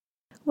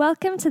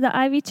Welcome to the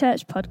Ivy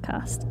Church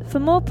podcast. For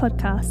more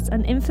podcasts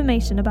and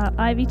information about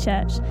Ivy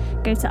Church,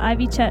 go to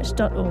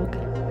ivychurch.org.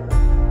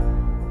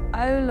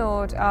 O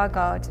Lord our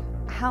God,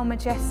 how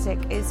majestic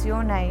is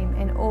your name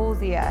in all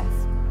the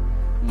earth.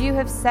 You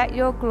have set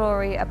your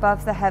glory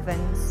above the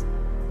heavens.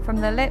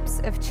 From the lips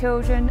of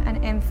children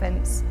and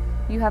infants,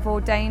 you have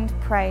ordained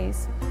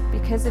praise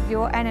because of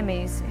your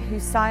enemies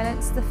who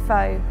silence the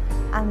foe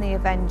and the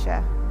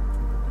avenger.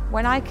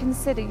 When I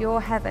consider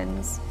your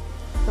heavens,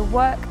 the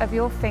work of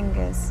your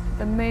fingers,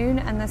 the moon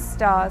and the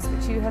stars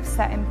which you have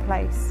set in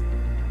place.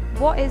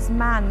 What is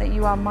man that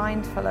you are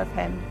mindful of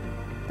him?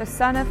 The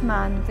Son of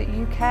Man that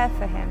you care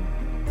for him?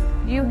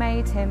 You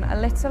made him a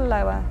little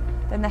lower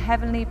than the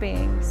heavenly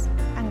beings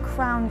and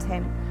crowned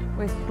him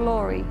with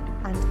glory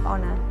and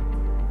honor.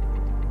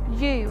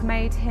 You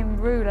made him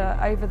ruler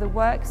over the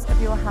works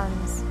of your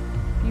hands.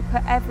 You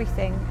put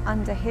everything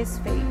under his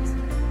feet.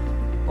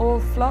 All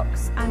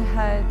flocks and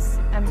herds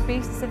and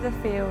beasts of the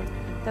field,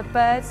 the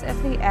birds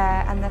of the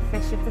air and the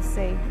fish of the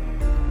sea,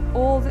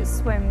 all that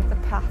swim the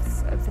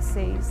paths of the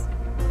seas.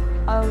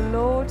 O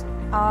Lord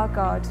our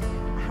God,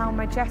 how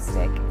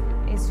majestic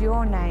is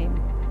your name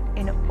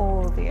in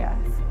all the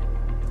earth.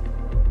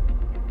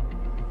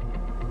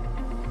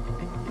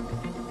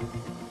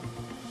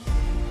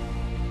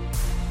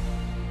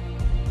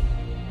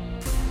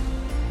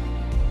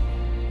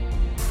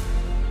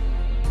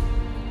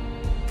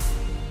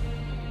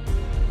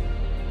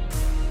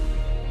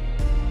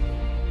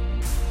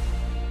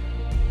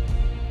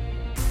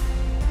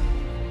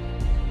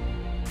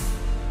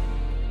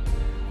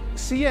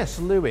 C.S.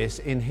 Lewis,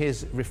 in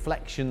his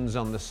Reflections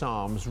on the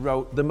Psalms,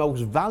 wrote, "The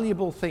most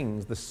valuable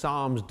things the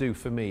Psalms do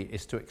for me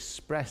is to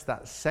express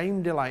that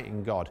same delight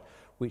in God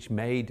which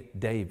made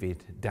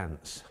David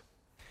dance."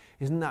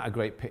 Isn't that a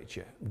great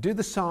picture? Do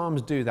the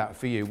Psalms do that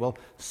for you? Well,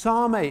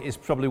 Psalm 8 is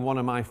probably one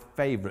of my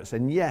favourites,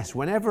 and yes,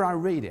 whenever I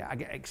read it, I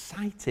get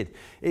excited.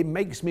 It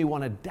makes me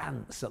want to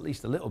dance at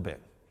least a little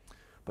bit.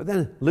 But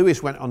then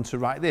Lewis went on to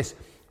write this.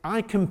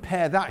 I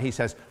compare that, he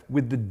says,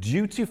 with the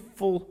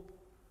dutiful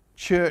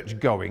church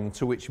going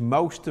to which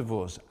most of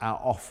us are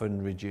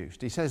often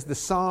reduced. He says the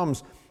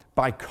Psalms,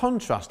 by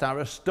contrast, are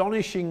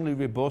astonishingly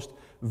robust,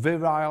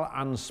 virile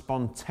and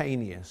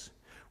spontaneous,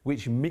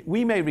 which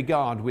we may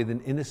regard with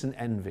an innocent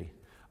envy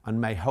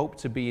and may hope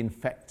to be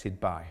infected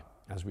by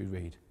as we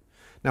read.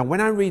 Now,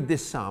 when I read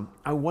this psalm,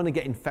 I want to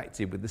get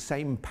infected with the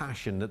same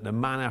passion that the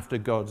man after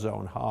God's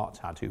own heart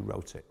had who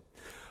wrote it.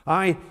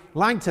 I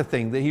like to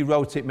think that he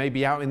wrote it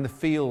maybe out in the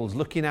fields,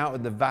 looking out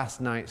at the vast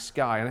night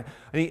sky.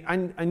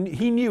 And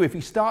he knew if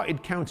he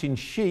started counting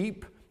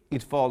sheep,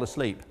 he'd fall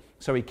asleep.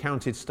 So he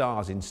counted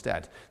stars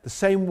instead. The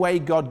same way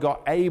God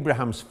got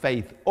Abraham's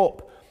faith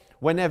up.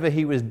 Whenever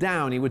he was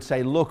down, he would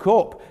say, look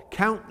up,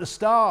 count the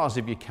stars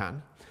if you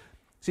can.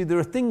 See, there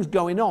are things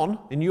going on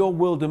in your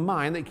world and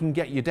mine that can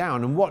get you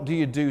down. And what do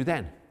you do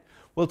then?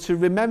 Well, to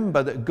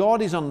remember that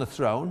God is on the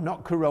throne,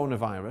 not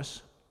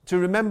coronavirus. To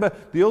remember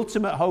the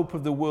ultimate hope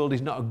of the world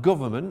is not a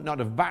government,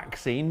 not a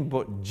vaccine,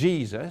 but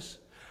Jesus.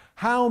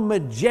 How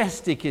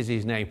majestic is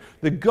his name.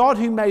 The God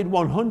who made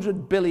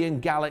 100 billion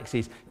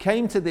galaxies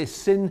came to this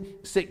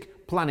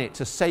sin-sick planet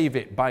to save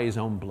it by his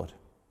own blood.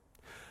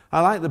 I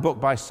like the book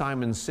by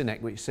Simon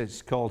Sinek, which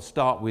is called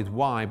Start With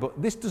Why,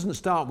 but this doesn't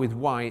start with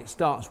why, it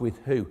starts with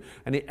who,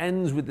 and it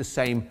ends with the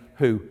same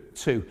who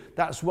too.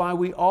 That's why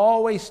we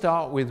always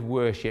start with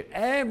worship.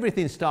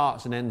 Everything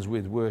starts and ends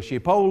with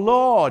worship. Oh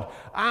Lord,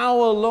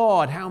 our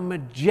Lord, how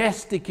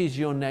majestic is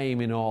your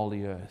name in all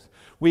the earth.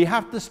 We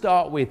have to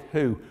start with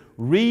who?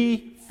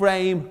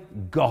 Reframe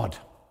God.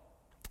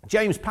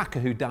 James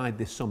Packer, who died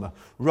this summer,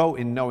 wrote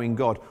in Knowing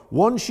God,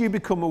 once you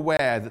become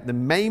aware that the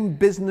main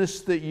business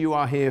that you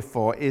are here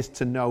for is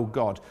to know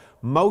God,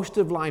 most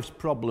of life's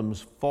problems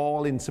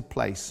fall into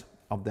place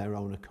of their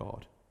own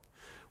accord.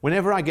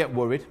 Whenever I get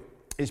worried,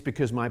 it's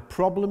because my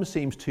problem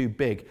seems too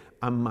big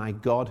and my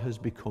God has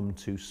become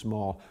too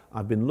small.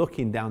 I've been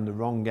looking down the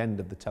wrong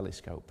end of the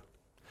telescope.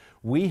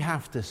 We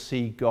have to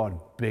see God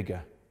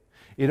bigger.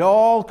 It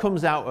all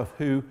comes out of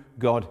who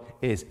God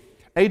is.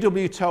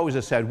 A.W.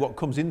 Tozer said, what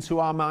comes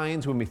into our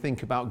minds when we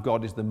think about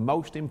God is the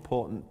most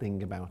important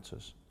thing about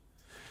us.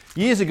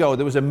 Years ago,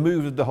 there was a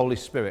move of the Holy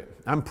Spirit.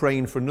 I'm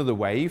praying for another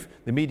wave.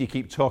 The media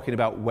keep talking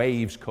about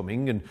waves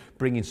coming and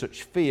bringing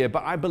such fear,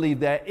 but I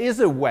believe there is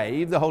a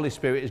wave the Holy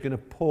Spirit is going to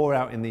pour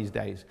out in these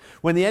days.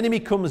 When the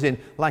enemy comes in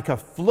like a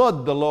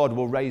flood, the Lord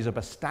will raise up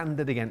a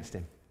standard against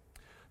him.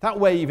 That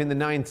wave in the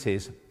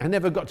 90s, I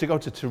never got to go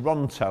to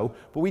Toronto,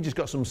 but we just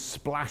got some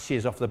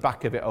splashes off the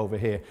back of it over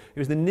here. It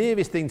was the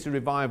nearest thing to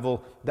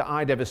revival that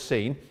I'd ever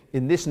seen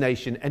in this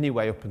nation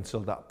anyway up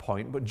until that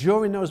point. But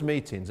during those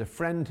meetings, a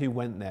friend who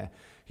went there,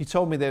 he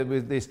told me there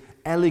was this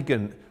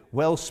elegant,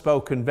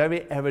 well-spoken,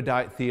 very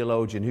erudite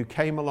theologian who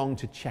came along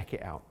to check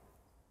it out.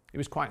 He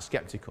was quite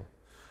skeptical.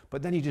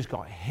 But then he just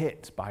got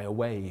hit by a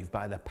wave,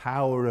 by the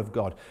power of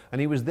God.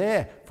 And he was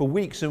there for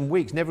weeks and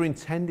weeks, never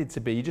intended to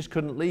be. He just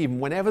couldn't leave.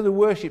 And whenever the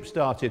worship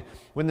started,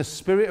 when the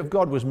Spirit of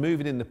God was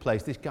moving in the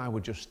place, this guy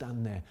would just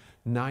stand there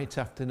night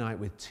after night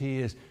with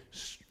tears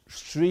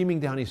streaming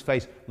down his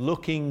face,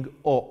 looking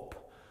up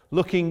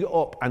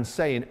and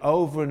saying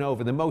over and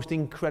over the most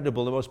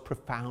incredible, the most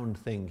profound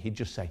thing. He'd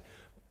just say,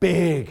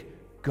 big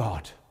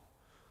God.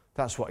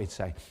 That's what he'd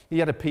say. He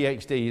had a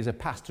PhD, he's a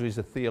pastor, he's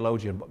a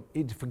theologian, but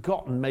he'd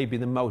forgotten maybe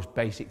the most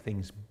basic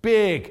things.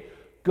 Big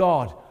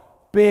God,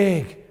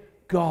 big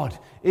God.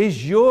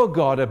 Is your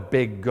God a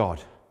big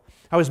God?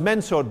 I was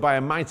mentored by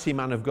a mighty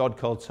man of God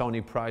called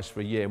Tony Price for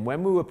a year, and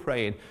when we were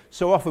praying,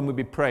 so often we'd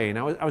be praying.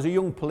 I was a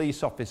young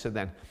police officer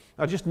then.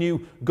 I just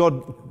knew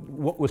God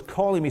was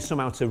calling me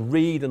somehow to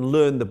read and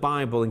learn the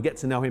Bible and get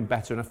to know him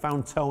better. And I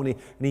found Tony,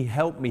 and he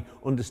helped me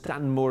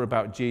understand more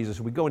about Jesus.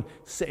 We'd go and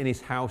sit in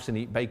his house and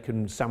eat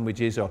bacon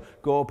sandwiches or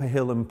go up a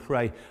hill and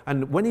pray.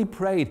 And when he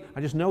prayed,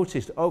 I just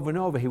noticed over and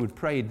over he would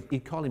pray.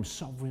 He'd call him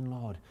Sovereign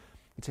Lord.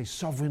 He'd say,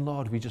 Sovereign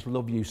Lord, we just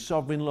love you.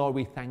 Sovereign Lord,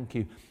 we thank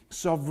you.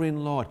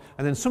 Sovereign Lord.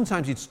 And then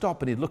sometimes he'd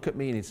stop and he'd look at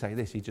me and he'd say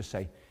this. He'd just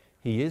say,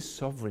 he is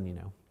sovereign, you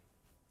know.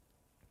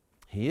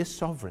 He is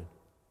sovereign.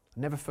 I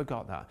never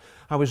forgot that.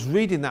 I was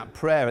reading that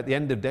prayer at the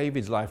end of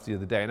David's life the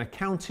other day, and I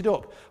counted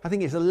up. I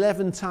think it's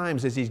 11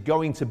 times as he's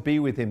going to be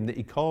with him that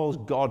he calls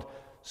God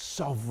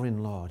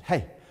Sovereign Lord.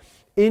 Hey,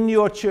 in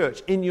your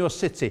church, in your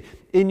city,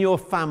 in your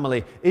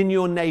family, in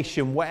your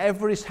nation,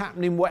 whatever is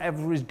happening,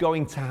 whatever is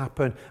going to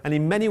happen, and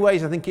in many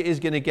ways I think it is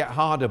going to get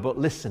harder, but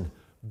listen,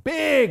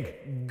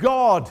 big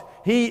God,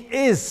 he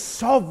is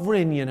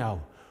sovereign, you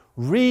know.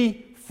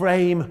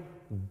 Reframe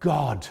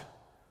God.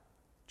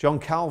 John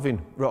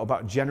Calvin wrote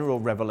about general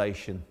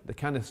revelation, the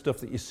kind of stuff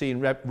that you see in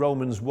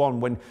Romans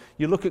 1 when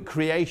you look at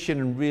creation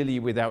and really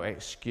without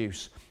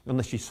excuse,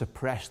 unless you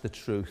suppress the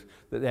truth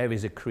that there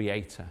is a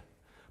creator.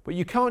 But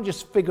you can't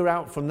just figure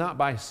out from that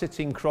by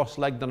sitting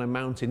cross-legged on a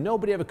mountain.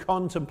 Nobody ever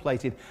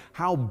contemplated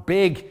how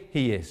big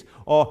he is,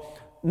 or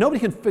nobody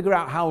can figure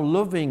out how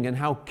loving and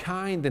how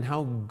kind and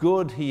how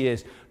good he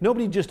is.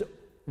 Nobody just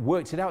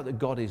worked it out that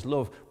God is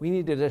love. We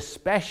needed a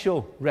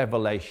special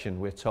revelation,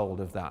 we're told,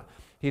 of that.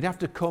 He'd have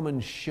to come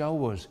and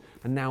show us,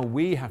 and now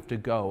we have to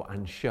go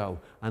and show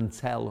and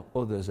tell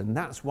others, and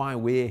that's why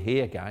we're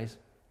here, guys.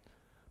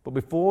 But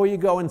before you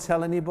go and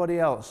tell anybody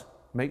else,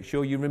 make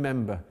sure you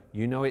remember,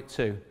 you know it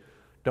too.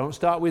 Don't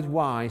start with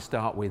why,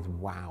 start with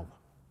wow.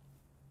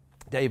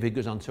 David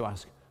goes on to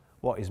ask,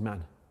 what is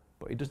man?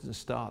 But he doesn't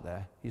start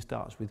there, he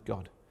starts with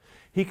God.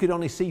 He could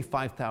only see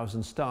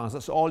 5,000 stars.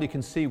 That's all you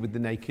can see with the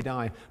naked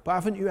eye. But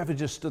haven't you ever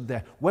just stood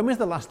there? When was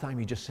the last time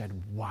you just said,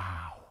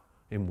 wow?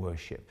 In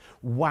worship.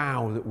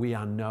 Wow, that we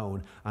are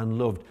known and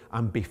loved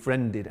and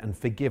befriended and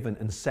forgiven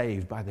and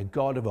saved by the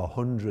God of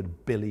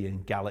 100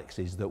 billion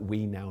galaxies that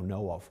we now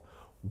know of.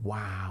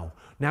 Wow.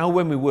 Now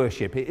when we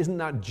worship, it isn't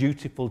that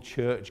dutiful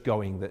church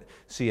going that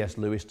C.S.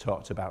 Lewis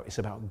talked about. It's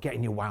about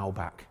getting your wow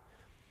back.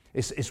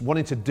 It's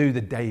wanting to do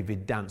the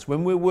David dance.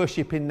 When we're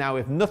worshiping now,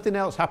 if nothing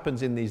else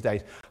happens in these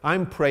days,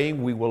 I'm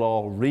praying we will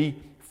all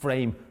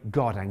reframe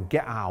God and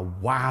get our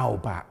wow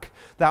back.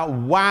 That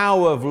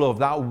wow of love,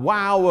 that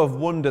wow of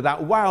wonder,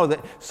 that wow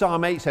that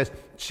Psalm 8 says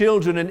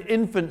children and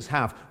infants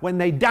have when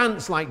they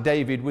dance like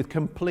David with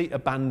complete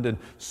abandon.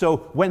 So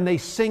when they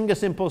sing a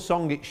simple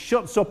song, it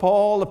shuts up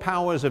all the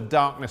powers of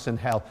darkness and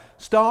hell.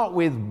 Start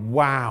with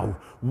wow.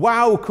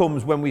 Wow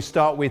comes when we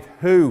start with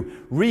who.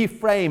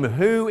 Reframe,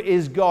 who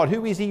is God?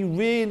 Who is he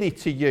really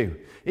to you?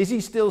 Is he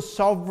still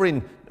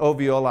sovereign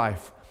over your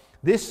life?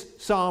 This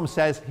psalm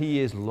says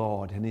he is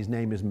Lord and his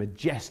name is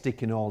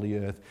majestic in all the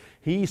earth.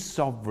 He's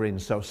sovereign,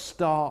 so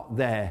start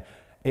there.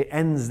 It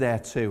ends there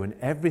too, and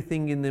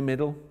everything in the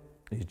middle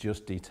is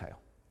just detail.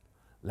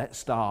 Let's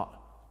start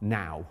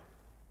now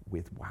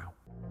with wow.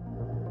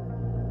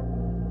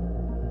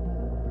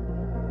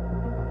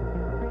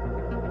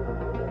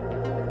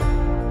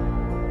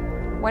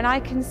 When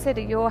I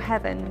consider your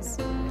heavens,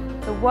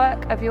 the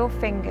work of your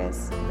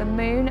fingers, the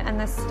moon and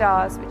the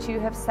stars which you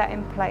have set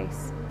in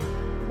place,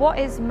 what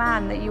is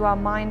man that you are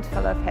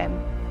mindful of him,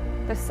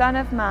 the son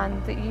of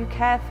man that you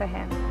care for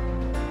him?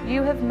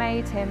 You have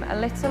made him a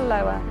little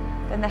lower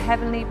than the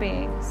heavenly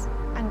beings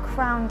and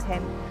crowned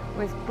him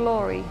with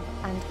glory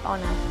and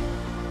honor.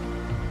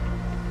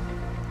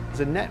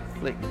 There's a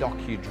Netflix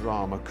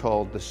docudrama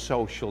called The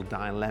Social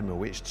Dilemma,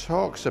 which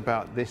talks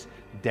about this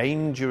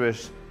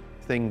dangerous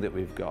thing that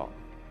we've got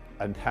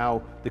and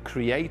how the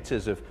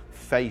creators of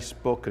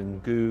Facebook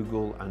and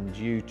Google and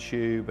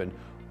YouTube, and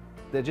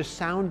they're just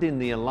sounding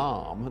the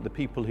alarm, the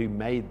people who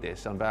made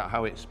this, about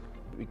how it's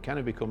kind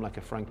of become like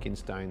a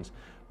Frankenstein's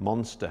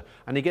monster.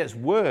 And it gets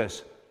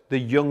worse the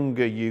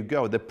younger you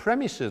go. The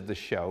premise of the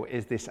show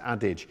is this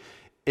adage,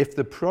 if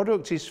the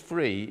product is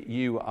free,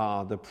 you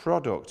are the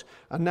product.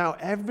 And now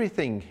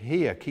everything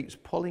here keeps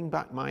pulling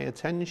back my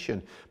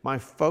attention, my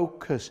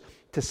focus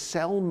to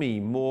sell me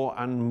more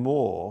and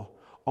more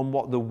on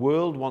what the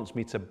world wants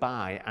me to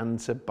buy and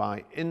to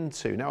buy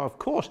into. Now, of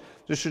course,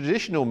 the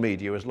traditional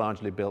media was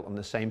largely built on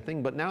the same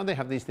thing, but now they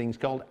have these things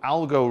called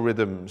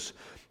algorithms,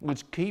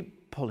 which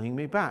keep pulling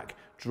me back,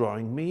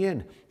 drawing me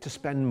in to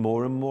spend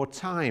more and more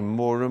time,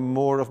 more and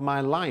more of my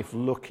life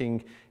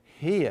looking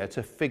here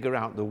to figure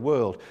out the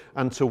world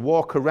and to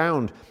walk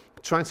around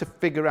trying to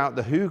figure out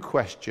the who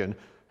question,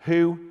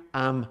 who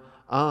am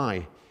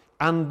I?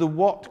 And the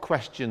what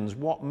questions,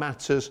 what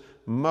matters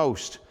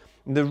most?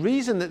 And the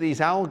reason that these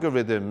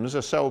algorithms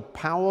are so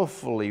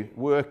powerfully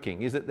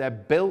working is that they're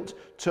built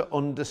to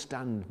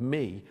understand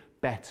me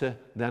better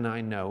than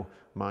I know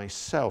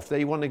myself.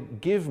 They want to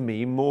give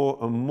me more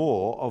and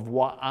more of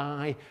what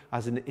I,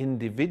 as an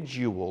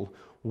individual,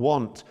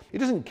 want. It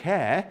doesn't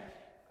care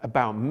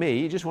about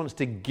me, it just wants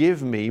to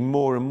give me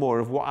more and more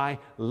of what I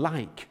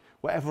like.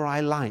 Whatever I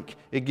like,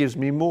 it gives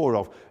me more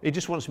of. It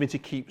just wants me to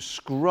keep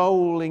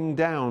scrolling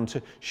down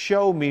to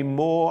show me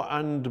more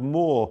and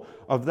more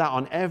of that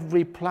on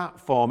every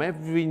platform,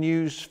 every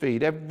news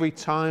feed, every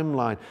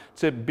timeline,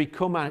 to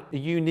become a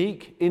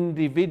unique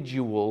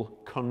individual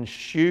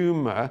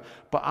consumer.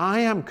 But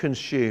I am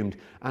consumed,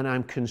 and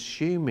I'm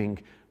consuming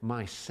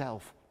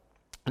myself.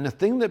 And the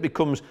thing that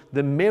becomes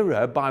the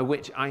mirror by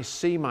which I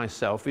see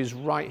myself is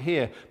right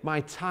here.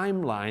 My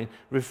timeline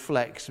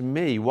reflects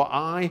me, what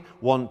I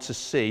want to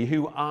see,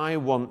 who I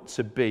want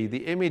to be,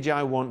 the image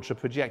I want to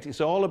project.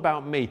 It's all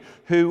about me,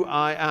 who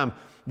I am.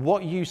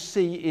 What you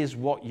see is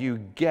what you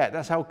get.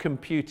 That's how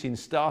computing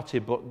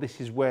started, but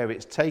this is where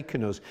it's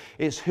taken us.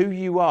 It's who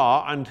you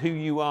are and who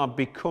you are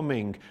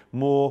becoming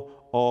more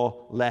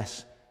or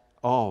less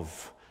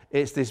of.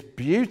 It's this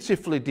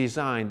beautifully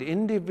designed,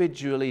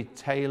 individually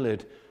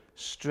tailored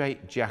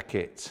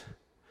straitjacket.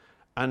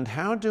 And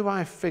how do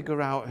I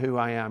figure out who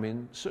I am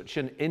in such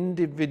an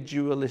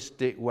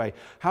individualistic way?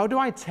 How do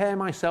I tear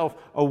myself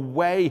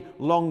away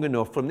long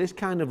enough from this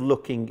kind of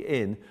looking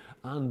in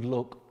and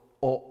look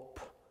up?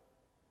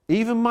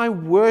 Even my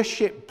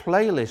worship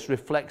playlist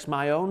reflects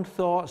my own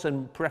thoughts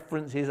and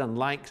preferences and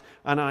likes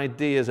and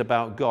ideas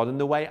about God and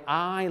the way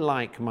I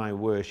like my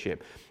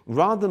worship.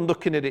 Rather than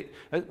looking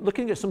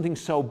at something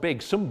so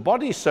big,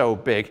 somebody so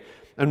big,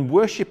 and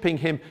worshipping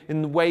him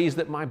in the ways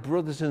that my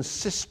brothers and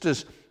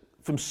sisters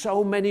from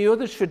so many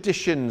other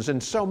traditions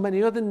and so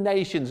many other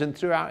nations and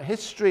throughout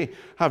history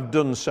have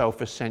done so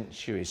for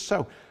centuries.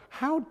 So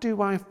how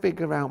do I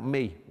figure out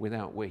me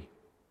without we?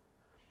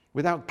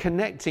 Without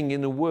connecting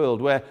in a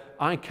world where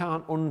I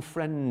can't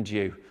unfriend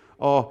you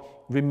or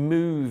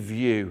remove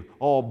you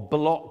or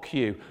block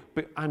you,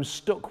 but I'm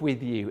stuck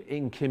with you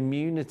in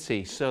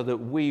community so that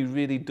we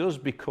really does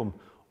become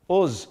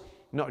us,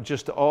 not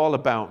just all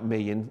about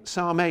me. In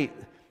Psalm 8,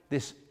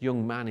 this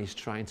young man is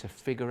trying to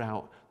figure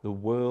out the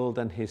world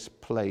and his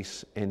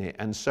place in it.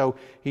 And so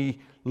he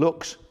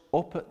looks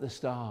up at the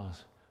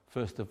stars,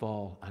 first of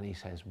all, and he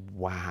says,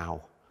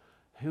 wow,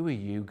 who are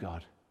you,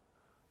 God?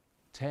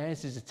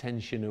 Tears his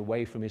attention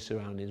away from his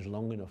surroundings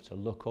long enough to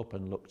look up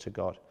and look to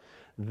God.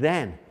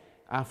 Then,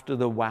 after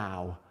the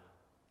wow,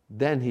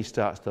 then he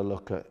starts to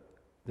look at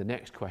the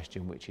next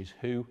question, which is,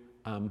 who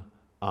am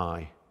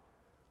I?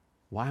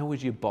 Why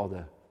would you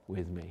bother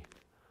with me?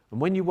 And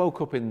when you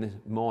woke up this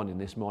morning,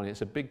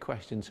 it's a big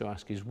question to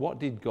ask is, what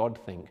did God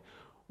think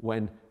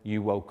when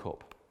you woke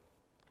up?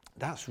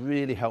 That's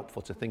really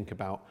helpful to think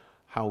about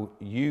how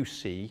you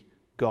see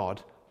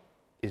God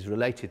is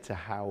related to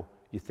how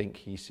you think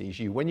he sees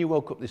you. When you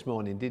woke up this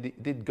morning,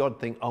 did God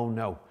think, oh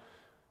no,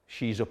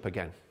 she's up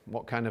again?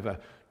 What kind of a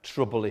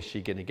trouble is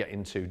she going to get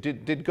into?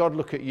 Did God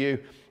look at you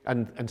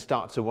and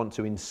start to want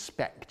to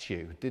inspect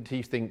you? Did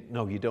he think,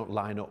 no, you don't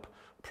line up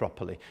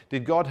properly?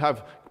 Did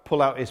God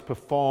pull out his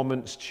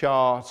performance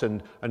chart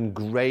and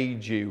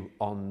grade you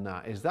on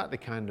that? Is that the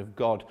kind of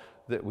God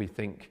that we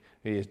think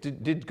he is?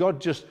 Did God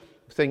just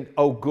think,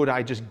 oh good,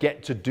 I just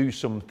get to do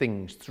some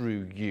things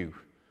through you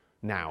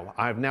now?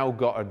 I've now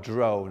got a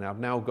drone, I've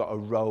now got a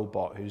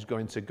robot who's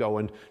going to go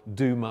and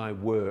do my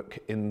work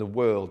in the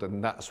world,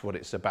 and that's what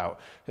it's about.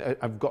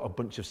 I've got a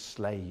bunch of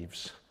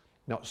slaves,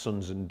 not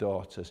sons and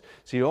daughters.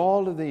 See,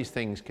 all of these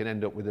things can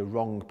end up with a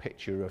wrong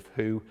picture of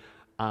who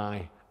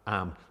I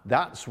am.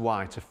 That's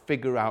why, to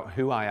figure out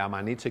who I am,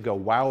 I need to go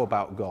wow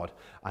about God,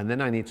 and then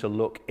I need to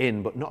look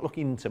in, but not look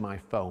into my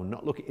phone,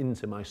 not look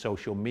into my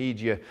social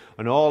media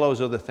and all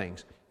those other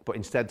things, but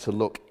instead to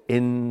look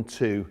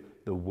into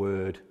the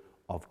Word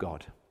of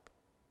God.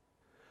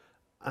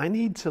 I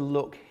need to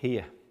look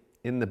here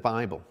in the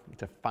Bible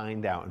to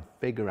find out and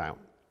figure out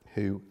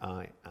who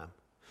I am.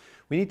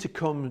 We need to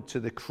come to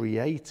the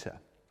Creator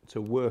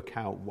to work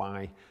out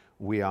why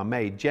we are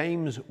made.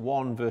 James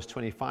 1 verse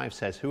 25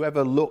 says,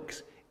 whoever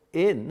looks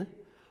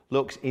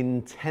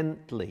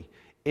intently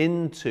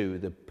into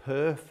the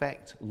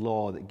perfect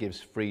law that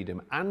gives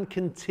freedom and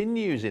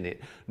continues in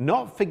it,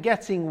 not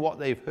forgetting what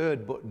they've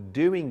heard, but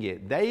doing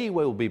it, they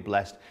will be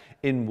blessed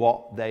in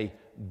what they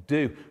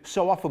do.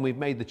 So often we've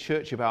made the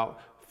church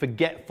about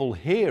forgetful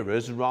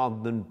hearers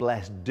rather than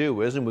blessed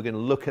doers, and we're going to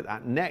look at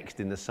that next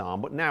in the psalm.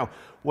 But now,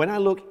 when I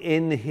look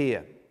in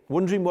here,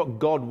 wondering what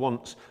God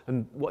wants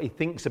and what he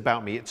thinks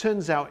about me, it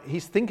turns out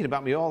he's thinking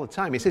about me all the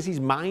time. He says he's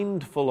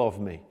mindful of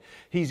me.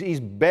 He's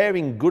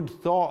bearing good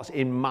thoughts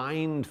in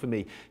mind for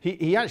me.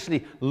 He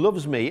actually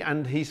loves me,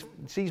 and he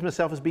sees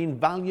myself as being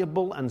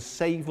valuable and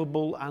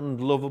savable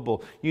and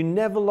lovable. You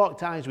never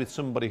locked eyes with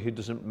somebody who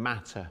doesn't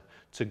matter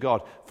to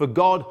God. For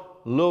God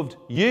loved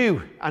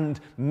you and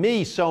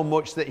me so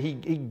much that he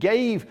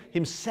gave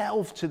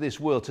himself to this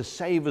world to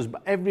save us.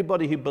 But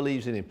everybody who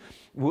believes in him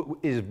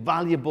is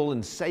valuable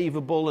and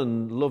savable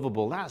and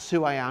lovable. That's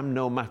who I am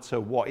no matter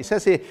what. It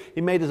says here,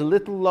 he made us a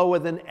little lower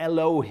than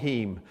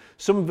Elohim.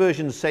 Some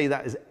versions say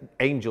that as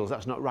angels.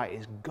 That's not right.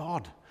 It's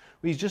God.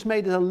 He's just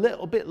made us a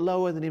little bit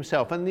lower than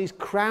himself. And he's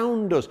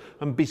crowned us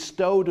and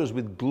bestowed us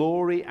with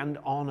glory and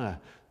honor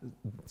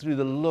through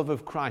the love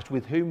of Christ,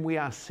 with whom we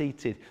are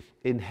seated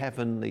in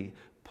heavenly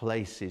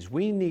places.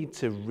 We need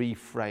to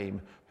reframe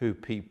who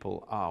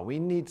people are. We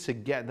need to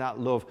get that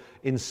love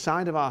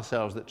inside of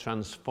ourselves that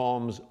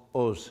transforms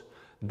us.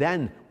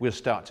 Then we'll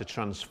start to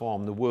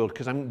transform the world,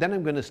 because then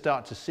I'm going to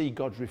start to see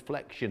God's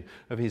reflection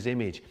of his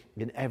image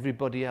in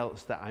everybody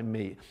else that I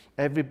meet.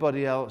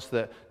 Everybody else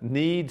that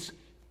needs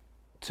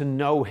to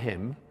know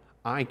him,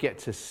 I get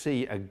to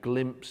see a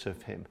glimpse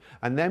of him.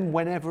 And then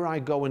whenever I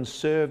go and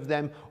serve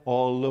them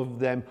or love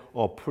them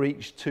or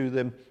preach to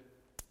them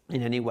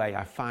in any way,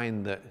 I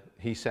find that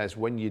he says,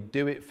 when you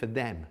do it for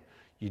them,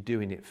 you're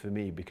doing it for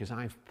me, because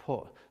I've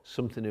put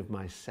something of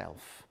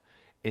myself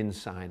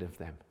inside of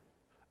them.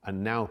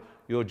 And now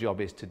your job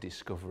is to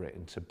discover it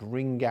and to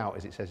bring out,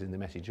 as it says in the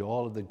message,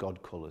 all of the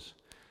God colours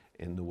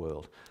in the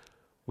world.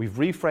 We've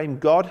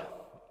reframed God.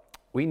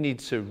 We need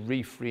to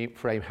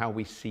reframe how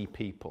we see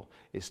people.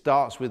 It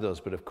starts with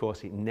us, but of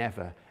course it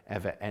never,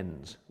 ever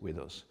ends with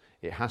us.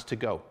 It has to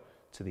go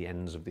to the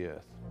ends of the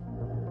earth.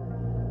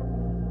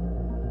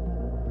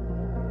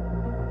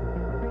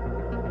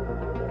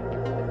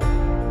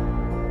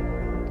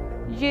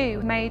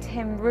 You made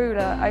him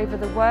ruler over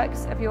the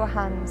works of your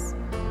hands.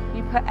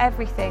 You put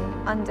everything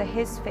under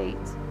his feet.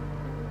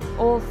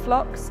 All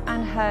flocks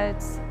and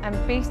herds and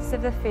beasts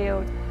of the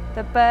field,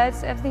 the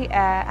birds of the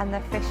air and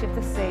the fish of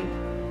the sea,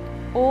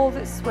 all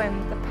that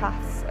swim the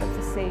paths of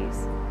the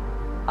seas.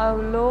 O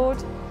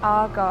Lord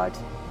our God,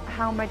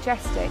 how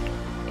majestic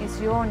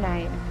is your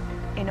name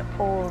in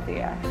all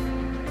the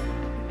earth.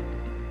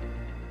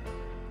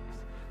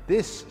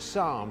 This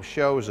psalm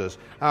shows us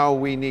how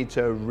we need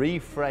to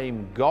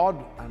reframe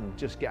God and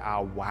just get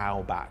our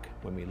wow back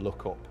when we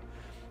look up.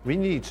 We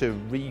need to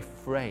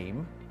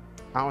reframe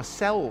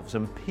ourselves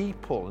and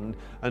people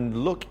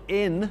and look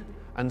in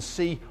and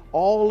see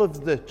all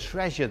of the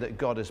treasure that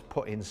God has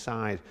put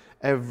inside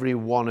every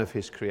one of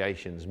his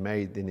creations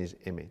made in his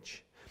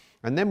image.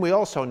 And then we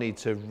also need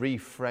to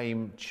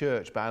reframe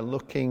church by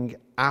looking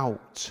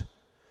out.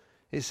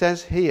 It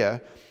says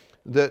here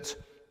that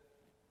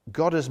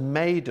God has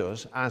made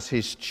us as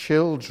his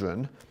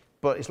children,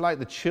 but it's like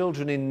the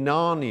children in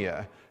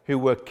Narnia who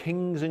were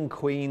kings and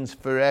queens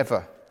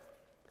forever.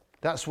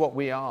 That's what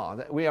we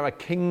are. We are a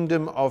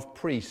kingdom of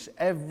priests.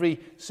 Every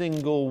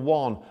single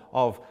one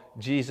of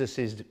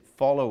Jesus'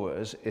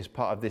 followers is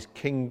part of this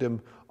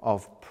kingdom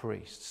of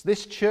priests.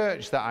 This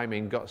church that I'm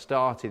in got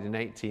started in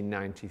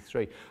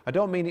 1893. I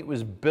don't mean it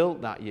was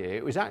built that year.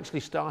 It was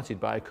actually started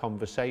by a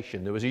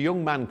conversation. There was a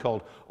young man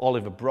called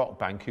Oliver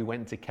Brockbank who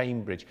went to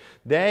Cambridge.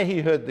 There he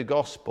heard the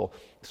gospel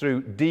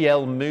through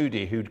D.L.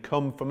 Moody, who'd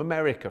come from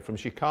America, from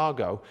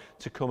Chicago,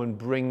 to come and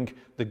bring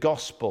the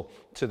gospel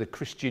to the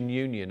Christian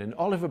Union. And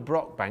Oliver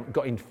Brockbank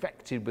got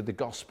infected with the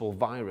gospel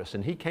virus,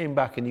 and he came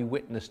back and he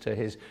witnessed to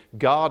his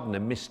gardener,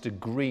 Mr.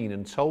 Green,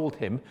 and told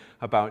him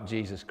about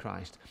Jesus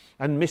Christ.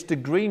 And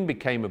Mr. Green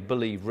became a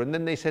believer, and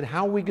then they said,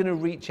 how are we going to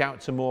reach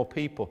out to more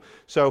people?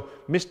 So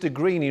Mr.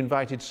 Green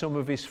invited some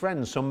of his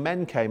friends. Some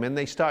men came, and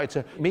they started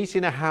to meet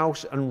in a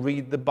house and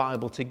read the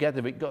Bible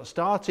together. It got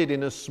started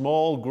in a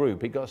small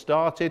group. It got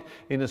started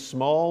in a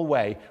small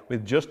way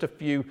with just a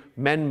few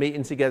men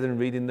meeting together and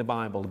reading the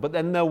Bible. But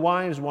then their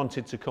wives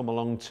wanted to come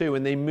along too,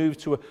 and they moved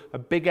to a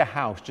bigger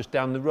house just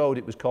down the road.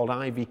 It was called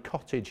Ivy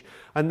Cottage.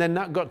 And then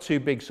that got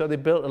too big, so they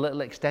built a little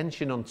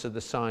extension onto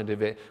the side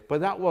of it. But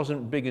that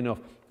wasn't big enough.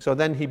 So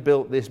then he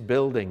built this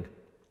building,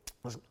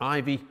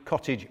 Ivy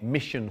Cottage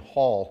Mission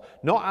Hall,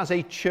 not as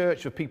a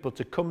church for people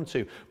to come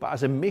to, but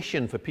as a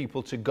mission for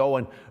people to go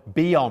and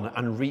be on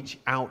and reach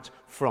out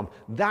from.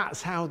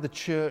 That's how the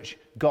church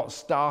got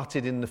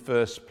started in the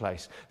first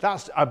place.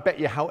 That's, I bet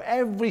you, how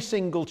every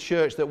single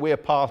church that we're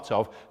part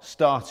of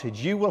started.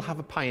 You will have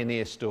a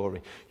pioneer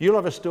story. You'll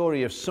have a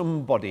story of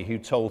somebody who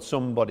told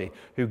somebody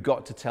who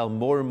got to tell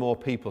more and more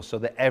people, so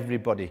that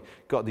everybody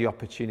got the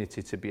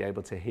opportunity to be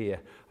able to hear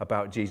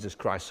about Jesus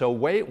Christ. So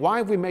why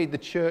have we made the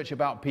church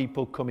about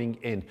people coming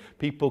in,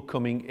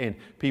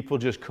 people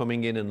just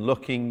coming in and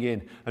looking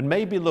in, and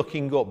maybe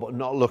looking up but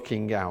not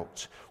looking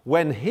out?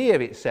 When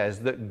here it says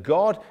that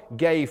God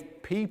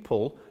gave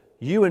people,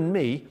 you and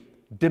me,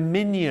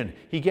 dominion.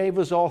 He gave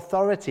us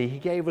authority. He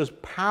gave us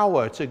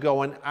power to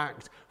go and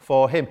act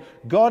for him.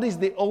 God is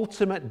the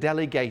ultimate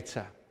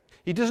delegator.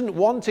 He doesn't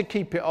want to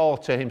keep it all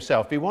to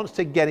himself. He wants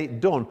to get it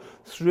done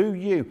through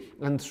you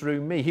and through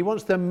me. He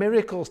wants the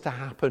miracles to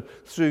happen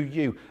through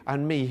you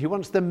and me. He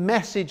wants the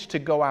message to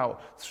go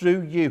out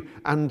through you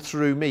and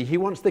through me. He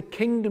wants the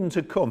kingdom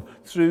to come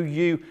through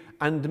you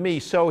and me.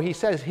 So he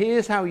says,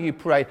 here's how you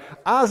pray.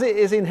 As it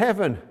is in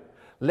heaven,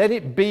 Let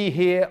it be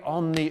here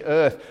on the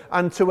earth.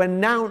 And to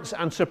announce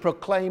and to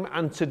proclaim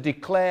and to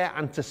declare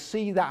and to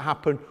see that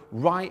happen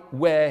right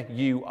where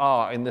you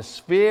are, in the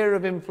sphere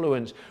of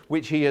influence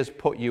which he has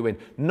put you in.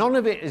 None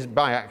of it is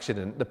by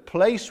accident. The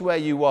place where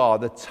you are,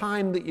 the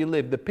time that you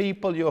live, the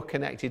people you're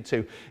connected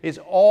to, is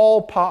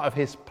all part of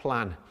his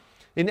plan.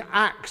 In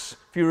Acts,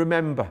 if you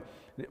remember,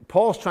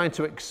 Paul's trying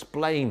to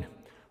explain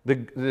the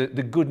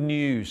good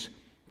news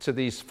to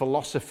these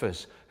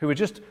philosophers who are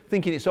just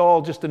thinking it's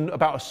all just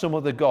about some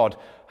other God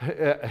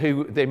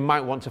who they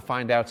might want to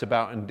find out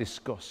about and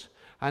discuss.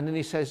 And then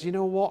he says, you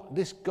know what,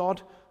 this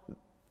God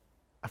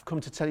I've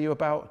come to tell you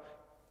about,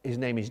 his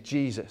name is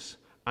Jesus,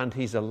 and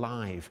he's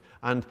alive.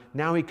 And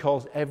now he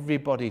calls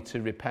everybody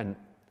to repent.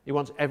 He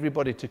wants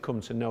everybody to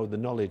come to know the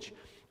knowledge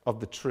of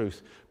the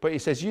truth. But he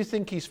says, you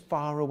think he's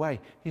far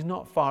away. He's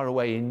not far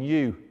away. In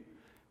you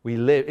we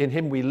live, in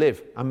him we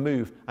live and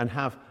move and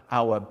have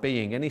our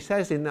being. And he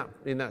says in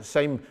that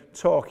same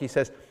talk, he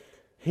says,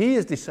 he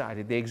has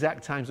decided the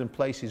exact times and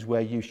places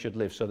where you should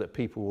live so that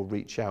people will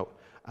reach out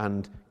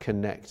and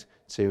connect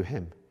to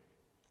him.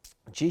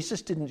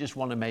 Jesus didn't just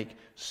want to make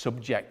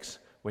subjects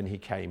when he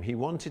came. He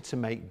wanted to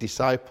make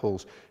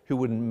disciples who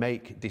would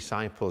make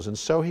disciples. And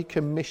so he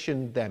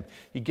commissioned them.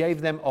 He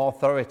gave them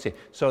authority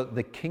so that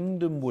the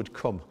kingdom would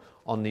come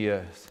on the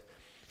earth.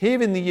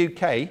 Here in the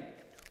UK,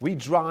 we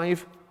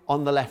drive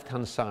on the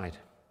left-hand side.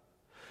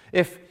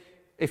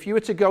 If you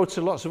were to go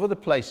to lots of other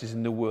places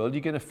in the world,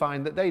 you're going to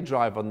find that they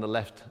drive on the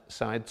left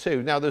side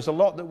too. Now, there's a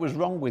lot that was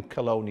wrong with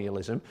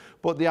colonialism,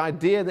 but the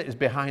idea that is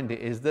behind it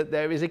is that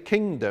there is a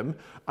kingdom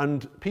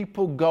and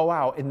people go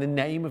out in the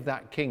name of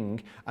that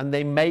king and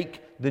they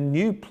make the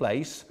new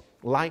place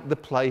like the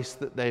place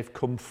that they've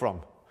come from.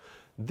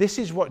 This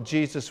is what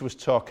Jesus was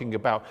talking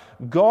about.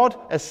 God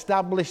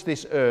established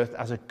this earth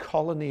as a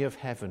colony of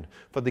heaven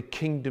for the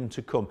kingdom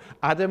to come.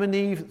 Adam and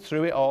Eve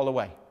threw it all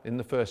away in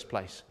the first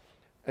place,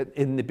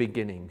 in the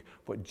beginning.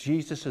 But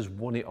Jesus has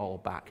won it all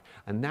back.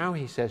 And now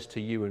he says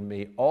to you and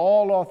me,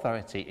 all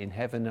authority in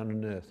heaven and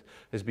on earth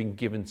has been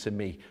given to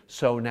me.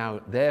 So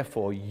now,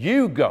 therefore,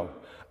 you go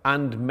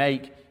and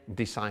make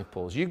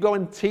disciples. You go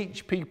and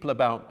teach people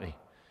about me.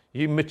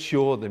 You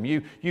mature them.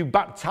 You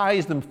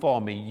baptize them for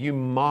me. You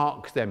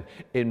mark them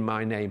in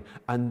my name.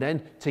 And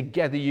then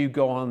together you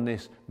go on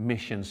this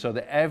mission so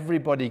that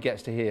everybody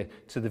gets to hear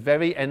to the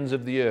very ends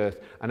of the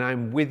earth. And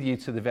I'm with you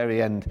to the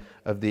very end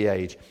of the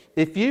age.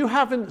 If you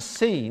haven't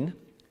seen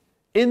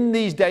in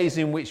these days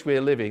in which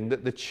we're living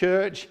that the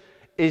church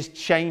is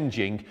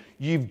changing,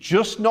 you've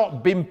just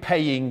not been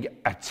paying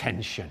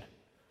attention.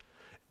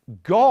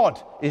 God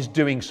is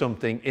doing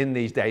something in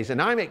these days, and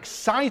I'm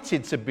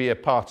excited to be a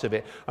part of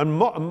it.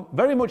 And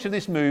very much of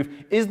this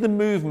move is the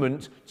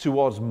movement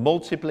towards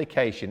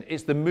multiplication.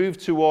 It's the move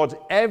towards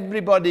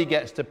everybody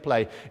gets to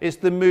play. It's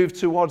the move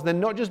towards there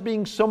not just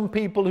being some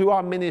people who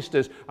are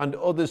ministers and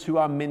others who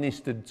are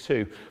ministered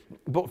to,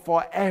 but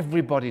for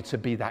everybody to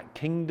be that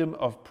kingdom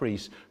of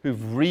priests who've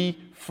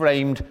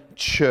reframed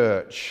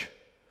church.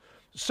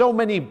 So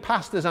many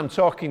pastors I'm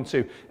talking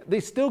to, they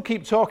still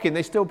keep talking.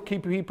 They still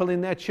keep people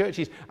in their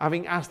churches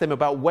having asked them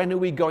about when are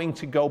we going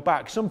to go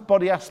back.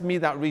 Somebody asked me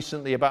that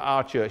recently about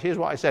our church. Here's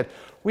what I said.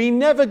 We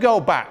never go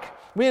back.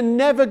 We're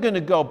never going to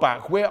go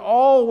back. We're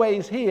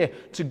always here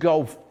to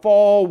go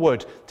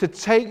forward, to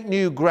take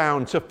new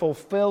ground, to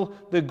fulfill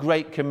the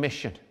Great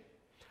Commission.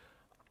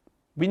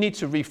 We need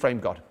to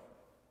reframe God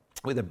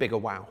with a bigger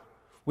wow.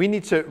 We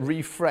need to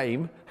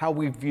reframe how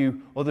we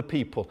view other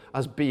people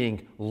as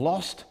being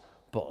lost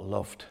but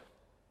loved,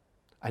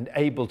 and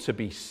able to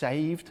be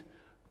saved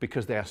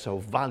because they are so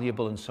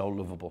valuable and so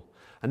lovable.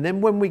 And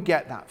then when we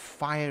get that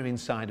fire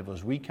inside of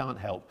us, we can't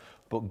help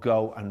but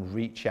go and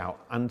reach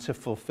out and to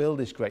fulfill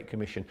this Great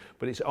Commission.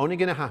 But it's only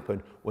going to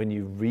happen when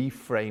you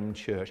reframe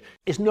church.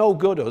 It's no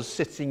good us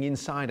sitting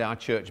inside our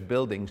church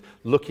buildings,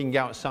 looking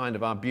outside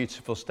of our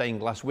beautiful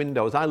stained glass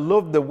windows. I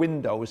love the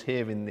windows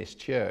here in this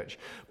church.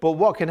 But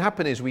what can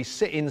happen is we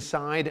sit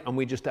inside and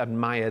we just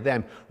admire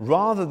them,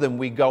 rather than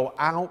we go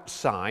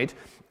outside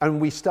and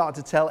we start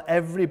to tell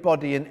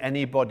everybody and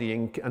anybody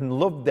and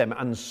love them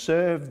and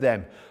serve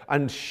them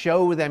and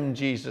show them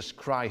Jesus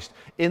Christ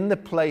in the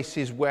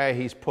places where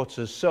he's put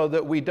us, so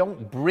that we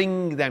don't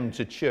bring them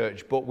to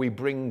church, but we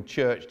bring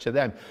church to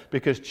them.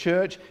 Because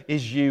church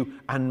is you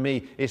and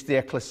me. It's the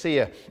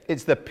ecclesia.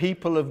 It's the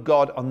people of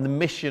God on the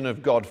mission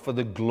of God for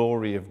the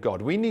glory of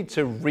God. We need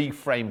to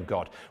reframe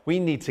God. We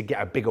need to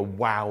get a bigger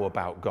wow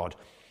about God.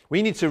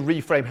 We need to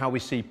reframe how we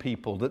see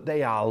people, that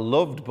they are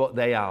loved, but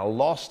they are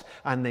lost,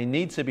 and they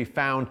need to be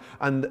found.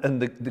 And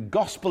the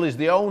gospel is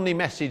the only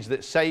message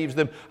that saves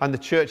them, and the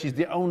church is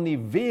the only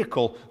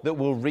vehicle that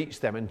will reach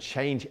them and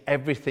change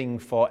everything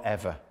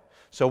forever.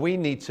 So we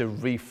need to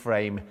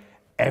reframe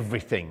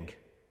everything,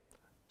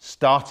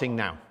 starting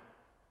now,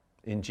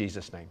 in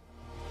Jesus' name.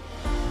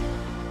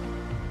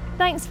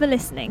 Thanks for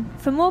listening.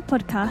 For more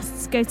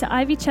podcasts, go to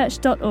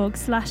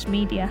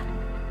ivychurch.org/media.